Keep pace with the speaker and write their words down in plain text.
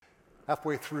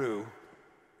Halfway through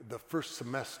the first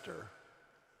semester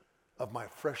of my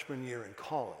freshman year in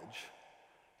college,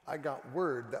 I got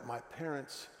word that my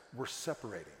parents were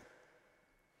separating.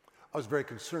 I was very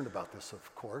concerned about this,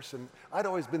 of course, and I'd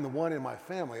always been the one in my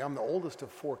family. I'm the oldest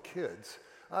of 4 kids.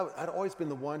 I'd always been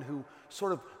the one who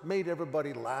sort of made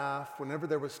everybody laugh whenever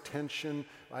there was tension,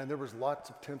 and there was lots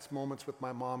of tense moments with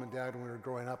my mom and dad when we were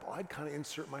growing up. I'd kind of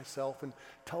insert myself and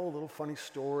tell a little funny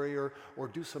story or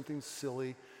do something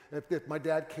silly. If my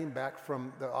dad came back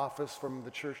from the office from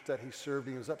the church that he served,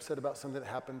 and he was upset about something that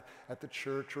happened at the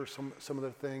church or some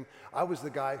other thing, I was the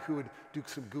guy who would do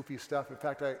some goofy stuff. In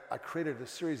fact, I created a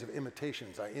series of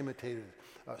imitations. I imitated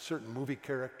certain movie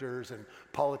characters and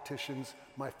politicians.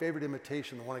 My favorite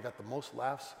imitation, the one I got the most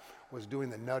laughs, was doing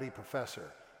the Nutty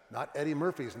Professor. Not Eddie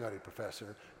Murphy's Nutty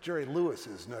Professor, Jerry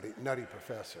Lewis's Nutty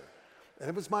Professor. And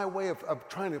it was my way of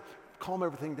trying to calm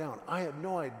everything down. I had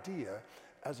no idea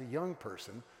as a young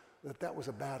person that was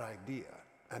a bad idea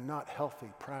and not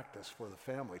healthy practice for the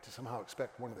family to somehow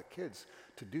expect one of the kids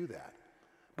to do that.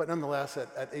 But nonetheless,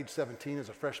 at age 17, as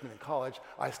a freshman in college,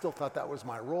 I still thought that was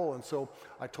my role, and so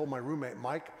I told my roommate,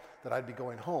 Mike, that I'd be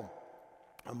going home.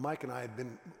 Mike and I had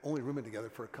been only rooming together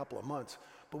for a couple of months,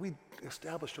 but we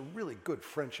established a really good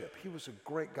friendship. He was a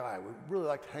great guy. We really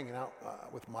liked hanging out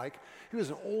with Mike. He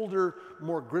was an older,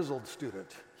 more grizzled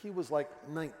student. He was like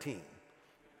 19.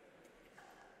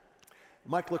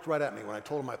 Mike looked right at me when I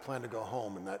told him I planned to go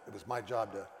home and that it was my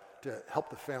job to help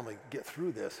the family get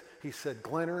through this. He said,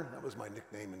 "Glenner," that was my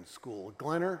nickname in school,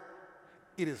 "Glenner,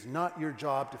 it is not your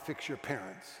job to fix your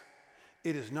parents.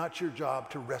 It is not your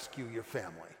job to rescue your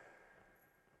family."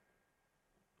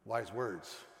 Wise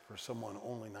words for someone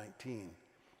only 19.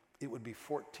 It would be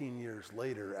 14 years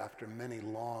later, after many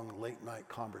long late-night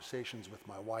conversations with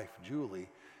my wife,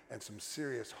 Julie, and some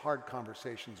serious hard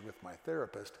conversations with my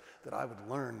therapist, that I would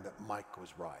learn that Mike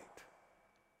was right.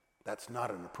 That's not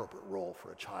an appropriate role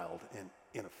for a child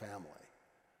in a family.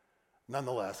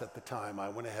 Nonetheless, at the time, I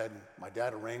went ahead and my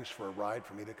dad arranged for a ride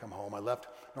for me to come home. I left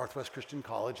Northwest Christian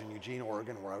College in Eugene,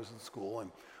 Oregon, where I was in school,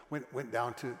 and went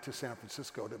down to San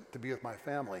Francisco to be with my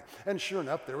family. And sure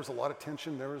enough, there was a lot of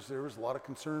tension. There was a lot of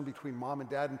concern between mom and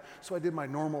dad. And so I did my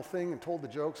normal thing and told the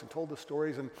jokes and told the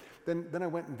stories. And then I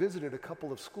went and visited a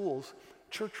couple of schools,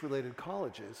 church-related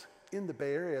colleges in the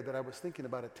Bay Area that I was thinking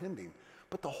about attending.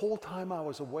 But the whole time I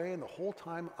was away and the whole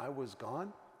time I was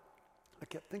gone, I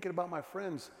kept thinking about my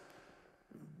friends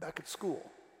back at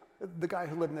school. The guy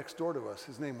who lived next door to us,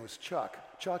 his name was Chuck.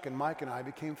 Chuck and Mike and I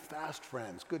became fast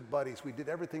friends, good buddies. We did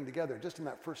everything together just in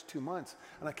that first 2 months.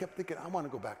 And I kept thinking, I want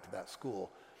to go back to that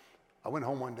school. I went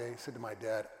home one day, said to my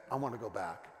dad, I want to go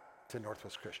back to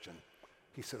Northwest Christian.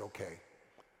 He said, okay.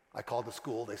 I called the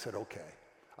school. They said, okay.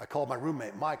 I called my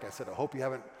roommate, Mike. I said, I hope you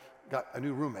haven't got a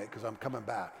new roommate because I'm coming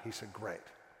back. He said, great.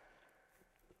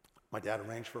 My dad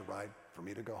arranged for a ride for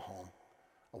me to go home.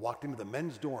 I walked into the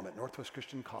men's dorm at Northwest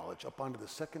Christian College, up onto the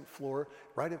second floor,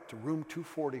 right up to room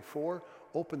 244,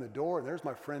 opened the door, and there's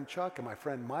my friend Chuck and my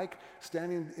friend Mike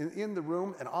standing in the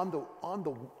room, and on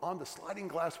the sliding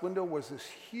glass window was this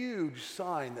huge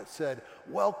sign that said,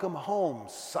 "Welcome home,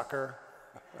 sucker."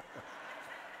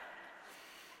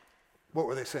 What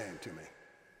were they saying to me?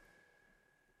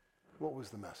 What was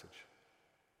the message?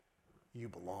 You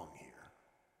belong here.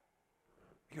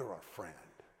 You're our friend.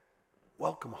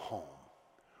 Welcome home.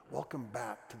 Welcome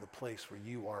back to the place where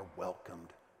you are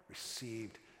welcomed,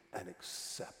 received, and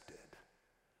accepted.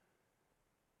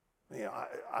 You know,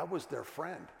 I was their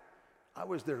friend. I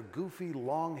was their goofy,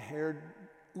 long-haired,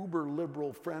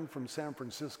 uber-liberal friend from San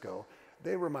Francisco.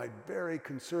 They were my very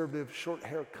conservative, short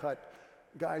haircut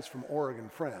guys from Oregon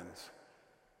friends.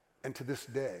 And to this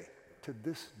day,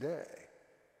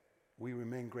 we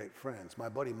remain great friends. My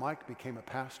buddy Mike became a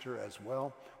pastor as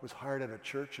well, was hired at a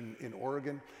church in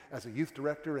Oregon as a youth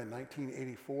director in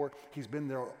 1984. He's been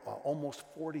there almost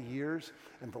 40 years,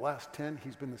 and the last 10,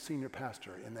 he's been the senior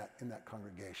pastor in that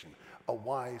congregation. A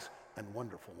wise and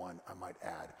wonderful one, I might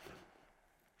add.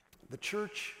 The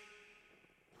church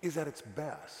is at its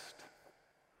best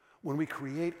when we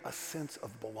create a sense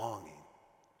of belonging,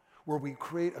 where we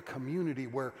create a community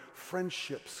where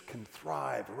friendships can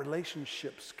thrive,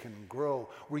 relationships can grow,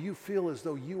 where you feel as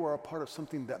though you are a part of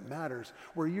something that matters,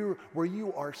 where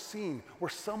you are seen, where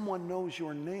someone knows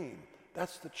your name.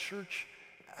 That's the church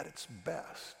at its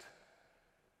best.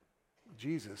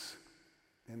 Jesus,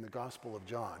 in the Gospel of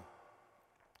John,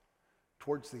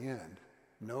 towards the end,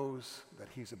 knows that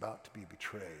he's about to be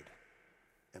betrayed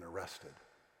and arrested.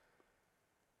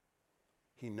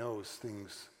 He knows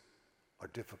things are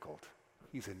difficult.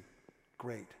 He's in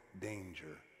great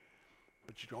danger.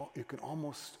 But you can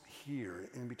almost hear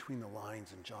in between the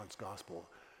lines in John's gospel,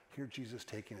 Hear Jesus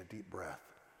taking a deep breath.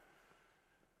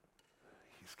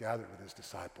 He's gathered with his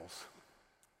disciples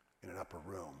in an upper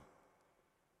room.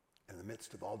 In the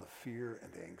midst of all the fear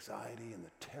and the anxiety and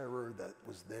the terror that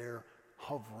was there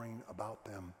hovering about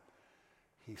them,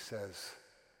 he says,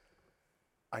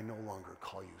 I no longer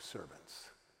call you servants.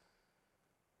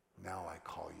 Now I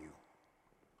call you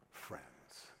friends.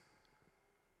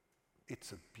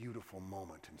 It's a beautiful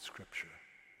moment in Scripture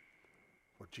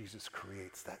where Jesus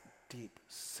creates that deep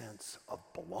sense of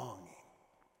belonging,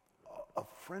 of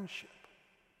friendship.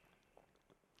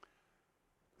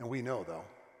 And we know that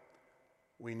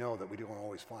we don't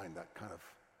always find that kind of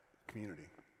community.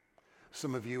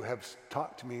 Some of you have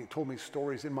told me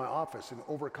stories in my office and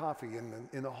over coffee,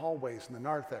 in the hallways, in the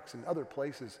narthex, and other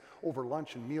places, over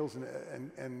lunch and meals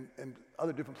and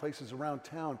other different places around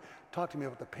town. Talk to me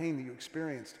about the pain that you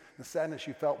experienced, the sadness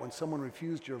you felt when someone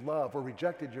refused your love or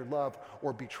rejected your love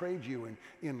or betrayed you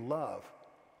in love.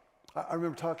 I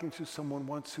remember talking to someone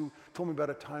once who told me about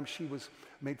a time she was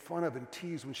made fun of and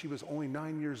teased when she was only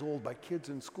 9 years old by kids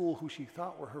in school who she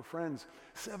thought were her friends.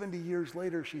 70 years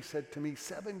later, she said to me,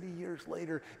 70 years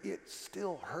later, it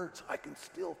still hurts. I can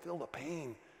still feel the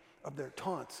pain of their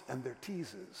taunts and their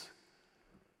teases.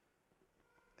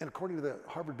 And according to the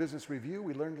Harvard Business Review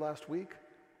we learned last week,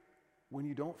 when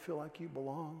you don't feel like you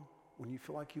belong, when you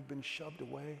feel like you've been shoved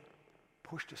away,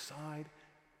 pushed aside,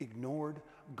 ignored,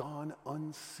 gone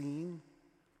unseen,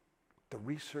 the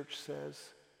research says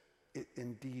it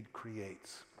indeed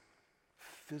creates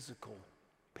physical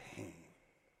pain.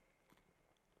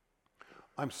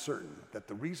 I'm certain that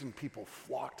the reason people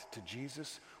flocked to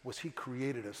Jesus was he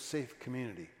created a safe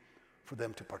community for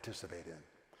them to participate in.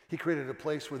 He created a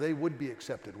place where they would be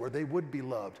accepted, where they would be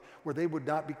loved, where they would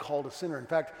not be called a sinner. In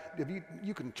fact, if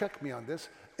you can check me on this,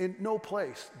 in no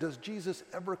place does Jesus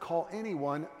ever call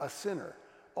anyone a sinner.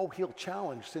 Oh, he'll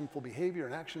challenge sinful behavior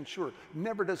and action, sure.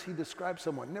 Never does he describe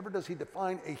someone, never does he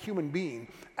define a human being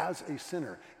as a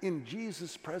sinner. In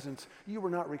Jesus' presence, you were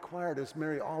not required, as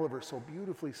Mary Oliver so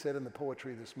beautifully said in the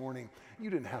poetry this morning, you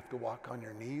didn't have to walk on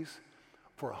your knees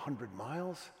for 100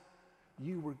 miles.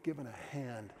 You were given a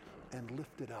hand and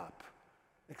lifted up,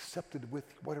 accepted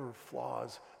with whatever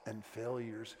flaws and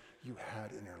failures you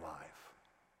had in your life.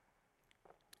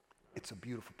 It's a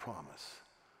beautiful promise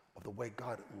of the way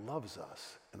God loves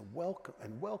us and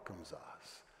welcomes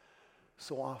us.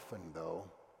 So often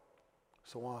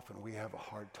we have a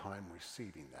hard time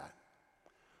receiving that.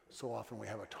 So often we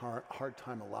have a hard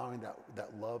time allowing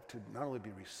that love to not only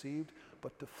be received,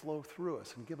 but to flow through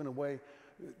us and given away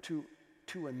to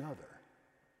another.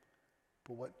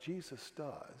 But what Jesus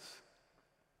does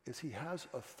is he has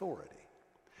authority.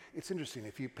 It's interesting,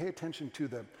 if you pay attention to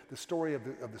the story of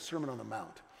the Sermon on the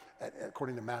Mount,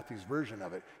 according to Matthew's version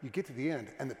of it, you get to the end,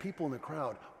 and the people in the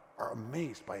crowd are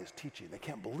amazed by his teaching. They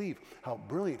can't believe how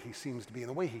brilliant he seems to be and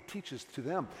the way he teaches to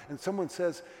them. And someone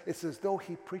says, it's as though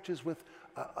he preaches with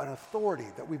an authority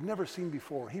that we've never seen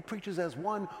before. He preaches as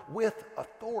one with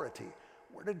authority.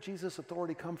 Where did Jesus'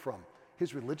 authority come from?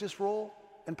 His religious role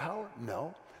and power?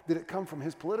 No. Did it come from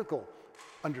his political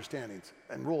understandings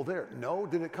and role there? No.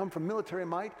 Did it come from military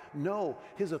might? No.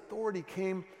 His authority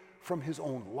came from his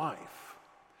own life.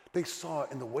 They saw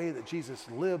in the way that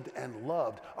Jesus lived and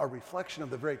loved a reflection of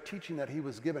the very teaching that he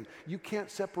was given. You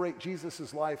can't separate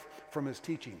Jesus' life from his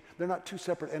teaching. They're not two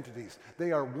separate entities.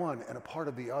 They are one and a part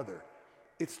of the other.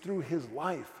 It's through his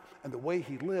life and the way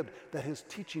he lived that his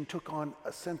teaching took on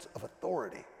a sense of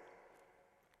authority.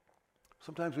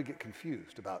 Sometimes we get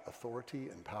confused about authority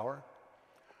and power.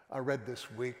 I read this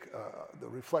week the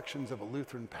reflections of a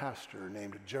Lutheran pastor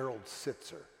named Gerald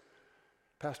Sitzer.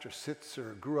 Pastor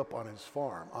Sitzer grew up on his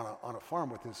farm, on a farm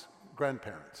with his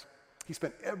grandparents. He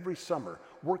spent every summer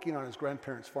working on his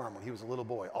grandparents' farm when he was a little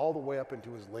boy, all the way up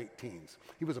into his late teens.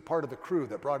 He was a part of the crew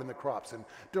that brought in the crops and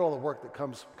did all the work that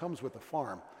comes with the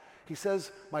farm. He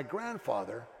says, my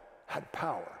grandfather had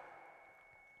power.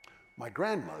 My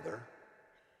grandmother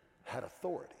had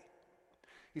authority.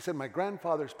 He said, my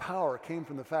grandfather's power came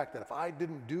from the fact that if I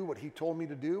didn't do what he told me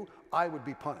to do, I would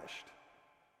be punished.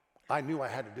 I knew I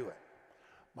had to do it.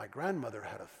 My grandmother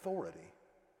had authority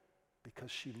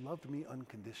because she loved me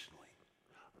unconditionally.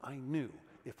 I knew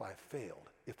if I failed,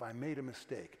 if I made a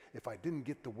mistake, if I didn't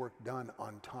get the work done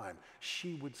on time,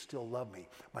 she would still love me.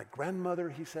 My grandmother,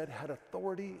 he said, had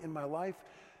authority in my life,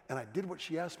 and I did what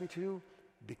she asked me to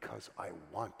because I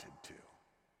wanted to.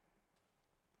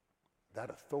 That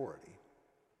authority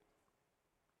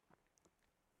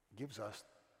gives us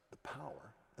the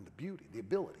power and the beauty, the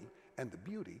ability and the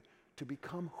beauty to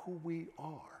become who we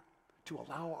are, to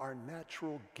allow our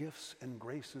natural gifts and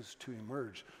graces to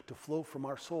emerge, to flow from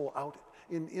our soul out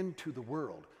into the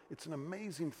world. It's an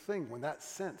amazing thing when that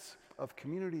sense of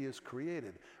community is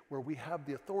created, where we have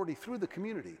the authority through the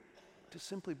community to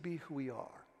simply be who we are.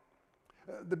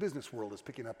 The business world is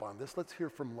picking up on this. Let's hear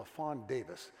from LaFawn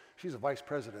Davis. She's a vice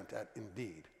president at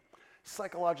Indeed.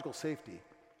 Psychological safety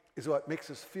is what makes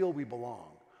us feel we belong.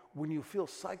 When you feel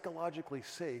psychologically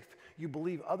safe, you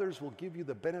believe others will give you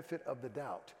the benefit of the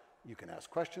doubt. You can ask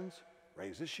questions,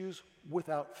 raise issues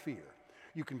without fear.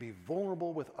 You can be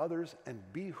vulnerable with others and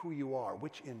be who you are,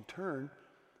 which in turn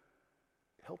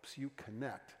helps you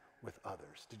connect with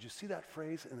others. Did you see that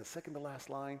phrase in the second to last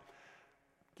line?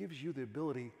 Gives you the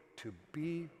ability to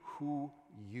be who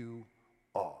you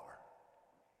are.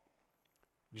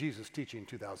 Jesus' teaching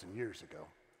 2,000 years ago,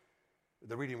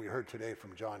 the reading we heard today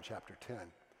from John chapter 10,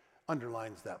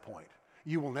 underlines that point.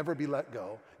 You will never be let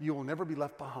go. You will never be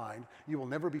left behind. You will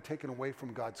never be taken away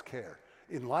from God's care.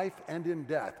 In life and in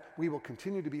death, we will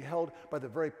continue to be held by the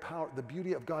very power, the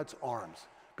beauty of God's arms.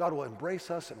 God will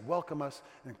embrace us and welcome us,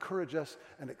 and encourage us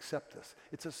and accept us.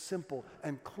 It's a simple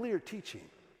and clear teaching,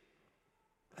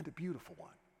 and a beautiful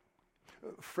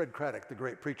one. Fred Craddock, the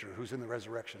great preacher who's in the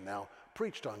resurrection now,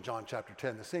 preached on John chapter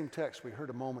 10, the same text we heard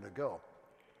a moment ago.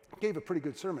 Gave a pretty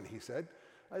good sermon, he said.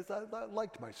 I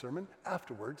liked my sermon.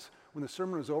 Afterwards, when the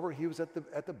sermon was over, he was at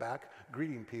the back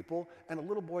greeting people, and a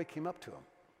little boy came up to him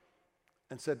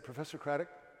and said, Professor Craddock,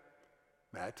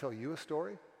 may I tell you a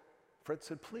story? Fred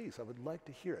said, please, I would like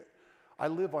to hear it. I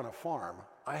live on a farm.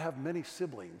 I have many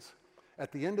siblings.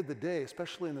 At the end of the day,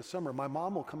 especially in the summer, my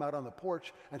mom will come out on the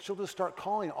porch and she'll just start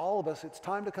calling all of us, it's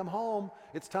time to come home.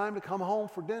 It's time to come home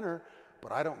for dinner,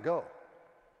 but I don't go.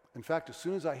 In fact, as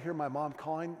soon as I hear my mom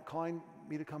calling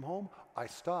me to come home, I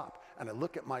stop and I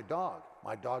look at my dog.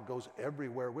 My dog goes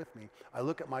everywhere with me. I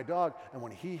look at my dog, and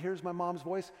when he hears my mom's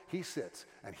voice, he sits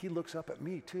and he looks up at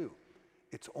me too.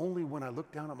 It's only when I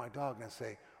look down at my dog and I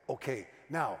say, okay,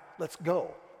 now let's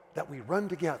go, that we run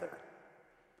together.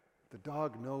 The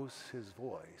dog knows his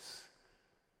voice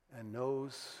and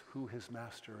knows who his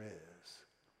master is.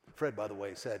 Fred, by the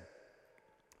way, said,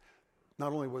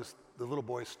 not only was the little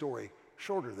boy's story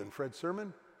shorter than Fred's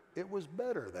sermon, it was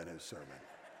better than his sermon.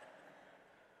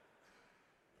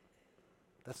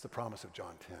 That's the promise of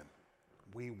John 10.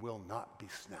 We will not be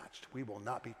snatched. We will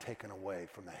not be taken away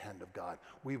from the hand of God.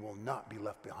 We will not be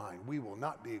left behind. We will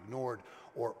not be ignored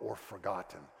or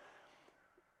forgotten.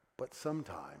 But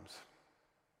sometimes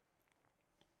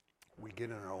we get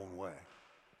in our own way.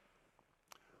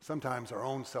 Sometimes our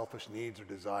own selfish needs or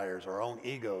desires, our own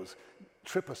egos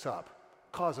trip us up,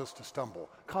 cause us to stumble,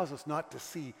 cause us not to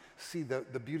see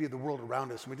the beauty of the world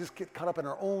around us. And we just get caught up in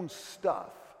our own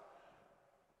stuff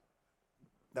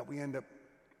that we end up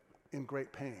in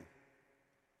great pain.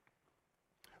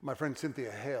 My friend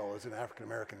Cynthia Hale is an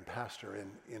African-American pastor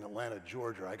in Atlanta,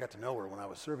 Georgia. I got to know her when I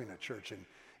was serving a church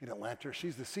in Atlanta.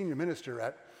 She's the senior minister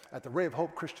at the Ray of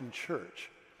Hope Christian Church.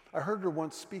 I heard her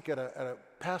once speak at a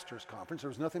pastor's conference. There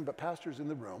was nothing but pastors in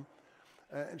the room.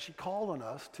 And she called on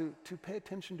us to pay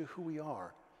attention to who we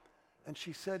are. And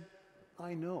she said,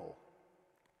 I know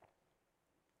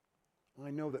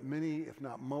that many, if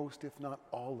not most, if not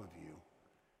all of you,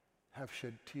 have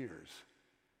shed tears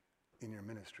in your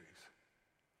ministries.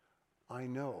 I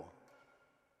know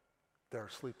there are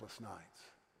sleepless nights.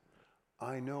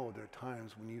 I know there are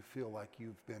times when you feel like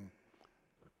you've been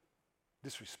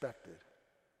disrespected,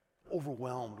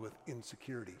 overwhelmed with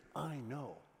insecurity. I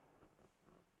know.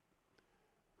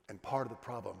 And part of the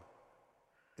problem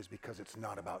is because it's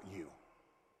not about you.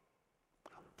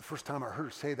 The first time I heard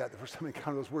her say that, the first time I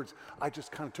encountered those words, I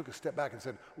just kind of took a step back and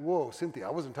said, whoa, Cynthia,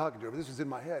 I wasn't talking to her, but this was in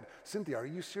my head. Cynthia, are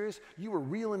you serious? You were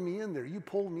reeling me in there. You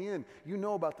pulled me in. You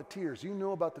know about the tears. You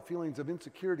know about the feelings of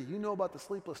insecurity. You know about the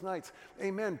sleepless nights.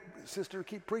 Amen, sister,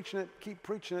 keep preaching it, keep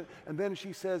preaching it. And then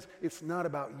she says, it's not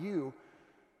about you,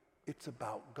 it's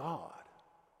about God.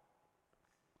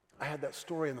 I had that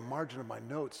story in the margin of my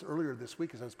notes earlier this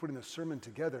week as I was putting the sermon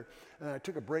together, and I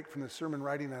took a break from the sermon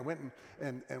writing, and I went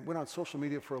and went on social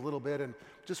media for a little bit and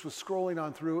just was scrolling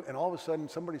on through, and all of a sudden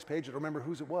somebody's page, I don't remember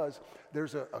whose it was,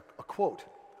 there's a quote,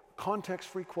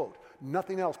 context-free quote,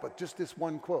 nothing else but just this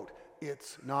one quote,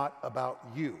 it's not about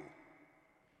you.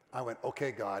 I went,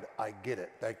 okay, God, I get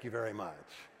it. Thank you very much.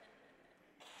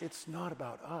 It's not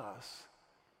about us.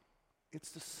 It's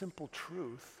the simple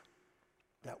truth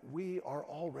that we are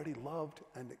already loved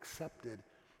and accepted.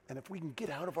 And if we can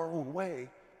get out of our own way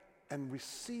and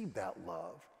receive that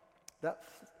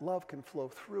love can flow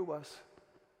through us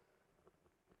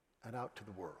and out to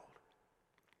the world.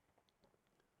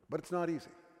 But it's not easy.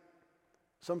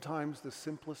 Sometimes the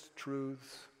simplest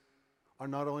truths are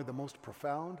not only the most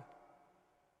profound,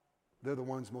 they're the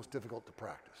ones most difficult to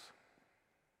practice.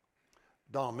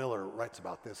 Donald Miller writes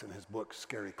about this in his book,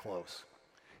 Scary Close.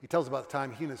 He tells about the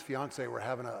time he and his fiancée were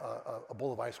having a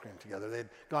bowl of ice cream together. They'd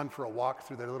gone for a walk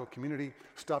through their little community,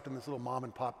 stopped in this little mom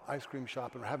and pop ice cream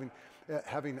shop and were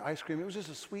having ice cream. It was just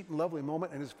a sweet and lovely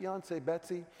moment. And his fiancée,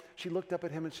 Betsy, she looked up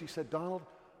at him and she said, "Donald,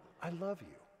 I love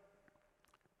you."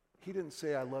 He didn't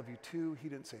say, "I love you too." He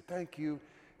didn't say, "Thank you."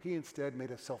 He instead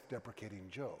made a self-deprecating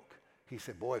joke. He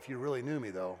said, "Boy, if you really knew me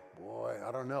though, boy,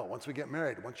 I don't know. Once we get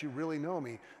married, once you really know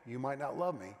me, you might not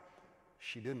love me."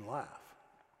 She didn't laugh.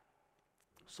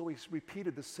 So he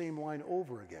repeated the same line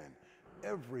over again.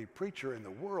 Every preacher in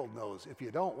the world knows if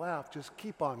you don't laugh, just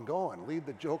keep on going. Leave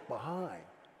the joke behind.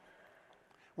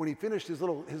 When he finished his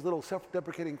little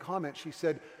self-deprecating comment, she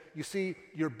said, "You see,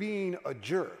 you're being a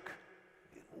jerk."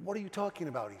 "What are you talking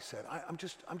about?" he said. I'm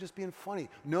just being funny."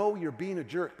 "No, you're being a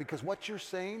jerk, because what you're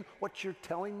saying, what you're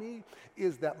telling me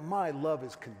is that my love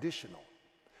is conditional.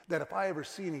 That if I ever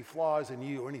see any flaws in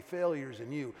you or any failures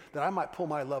in you, that I might pull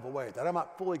my love away, that I'm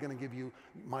not fully going to give you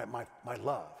my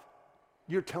love.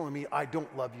 You're telling me I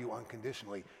don't love you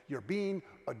unconditionally. You're being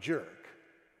a jerk."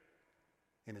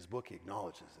 In his book, he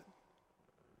acknowledges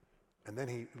it. And then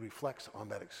he reflects on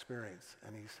that experience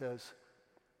and he says,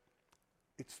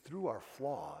 it's through our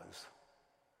flaws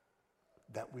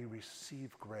that we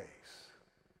receive grace.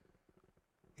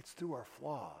 It's through our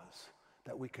flaws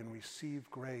that we can receive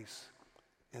grace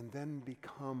and then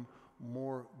become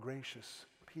more gracious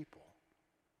people.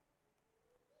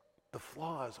 The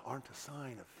flaws aren't a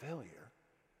sign of failure.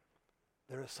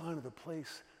 They're a sign of the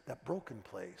place, that broken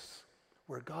place,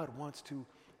 where God wants to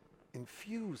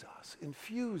infuse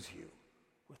you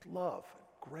with love,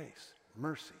 grace,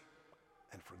 mercy,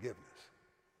 and forgiveness.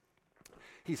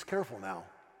 He's careful now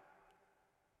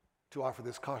to offer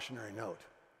this cautionary note.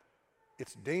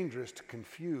 It's dangerous to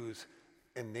confuse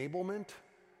enablement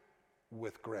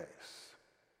with grace.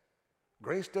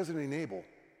 Grace doesn't enable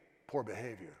poor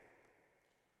behavior.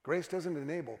 Grace doesn't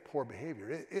enable poor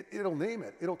behavior. It'll name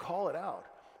it. It'll call it out.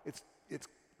 It's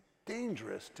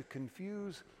dangerous to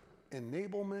confuse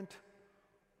enablement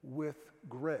with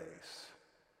grace.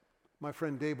 My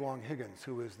friend Dave Long Higgins,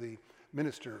 who is the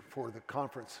minister for the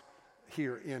conference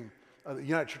here in the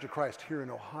United Church of Christ here in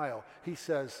Ohio, he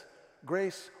says,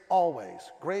 grace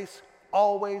always, grace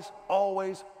always,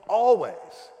 always, always.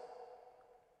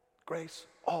 Grace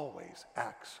always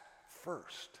acts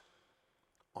first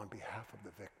on behalf of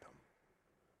the victim.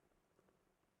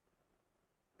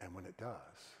 And when it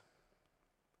does,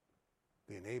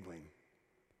 the enabling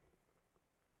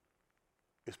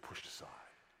is pushed aside.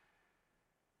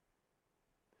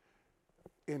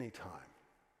 Anytime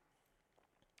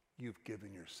you've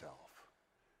given yourself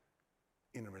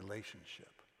in a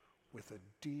relationship with a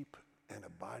deep and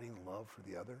abiding love for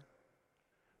the other,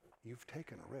 you've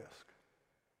taken a risk.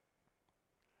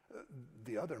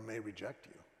 The other may reject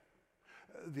you.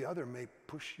 The other may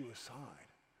push you aside.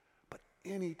 But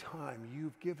anytime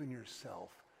you've given yourself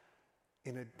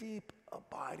in a deep,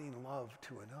 abiding love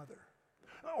to another,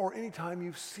 or anytime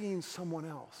you've seen someone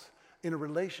else in a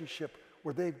relationship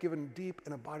where they've given deep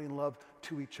and abiding love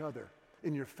to each other,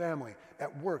 in your family,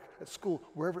 at work, at school,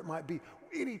 wherever it might be,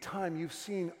 anytime you've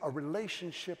seen a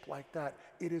relationship like that,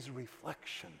 it is a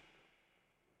reflection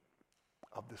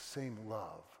of the same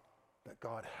love that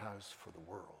God has for the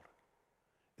world.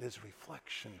 It is a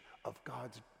reflection of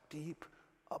God's deep,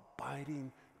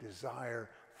 abiding desire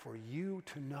for you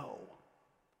to know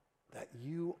that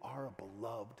you are a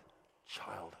beloved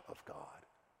child of God.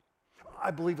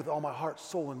 I believe with all my heart,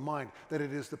 soul, and mind that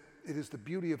it is the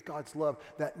beauty of God's love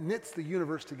that knits the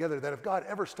universe together, that if God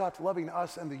ever stopped loving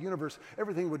us and the universe,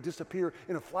 everything would disappear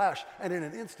in a flash and in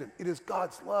an instant. It is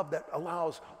God's love that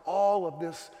allows all of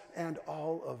this and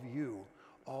all of you,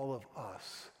 all of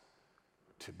us,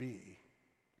 to be.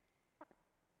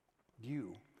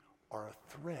 You are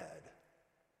a thread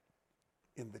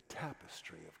in the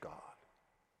tapestry of God.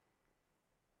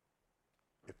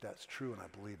 If that's true, and I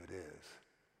believe it is,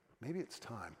 maybe it's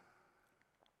time.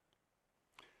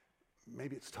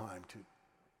 Maybe it's time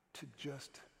to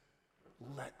just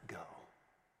let go.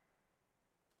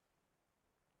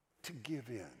 To give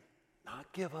in. Not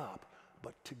give up,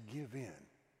 but to give in.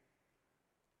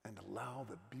 And allow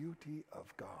the beauty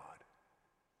of God,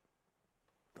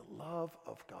 the love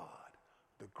of God,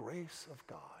 the grace of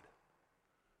God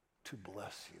to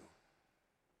bless you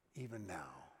even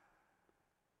now.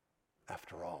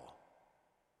 After all,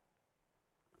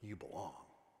 you belong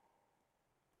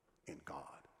in God.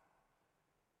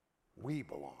 We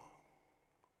belong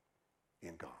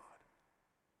in God.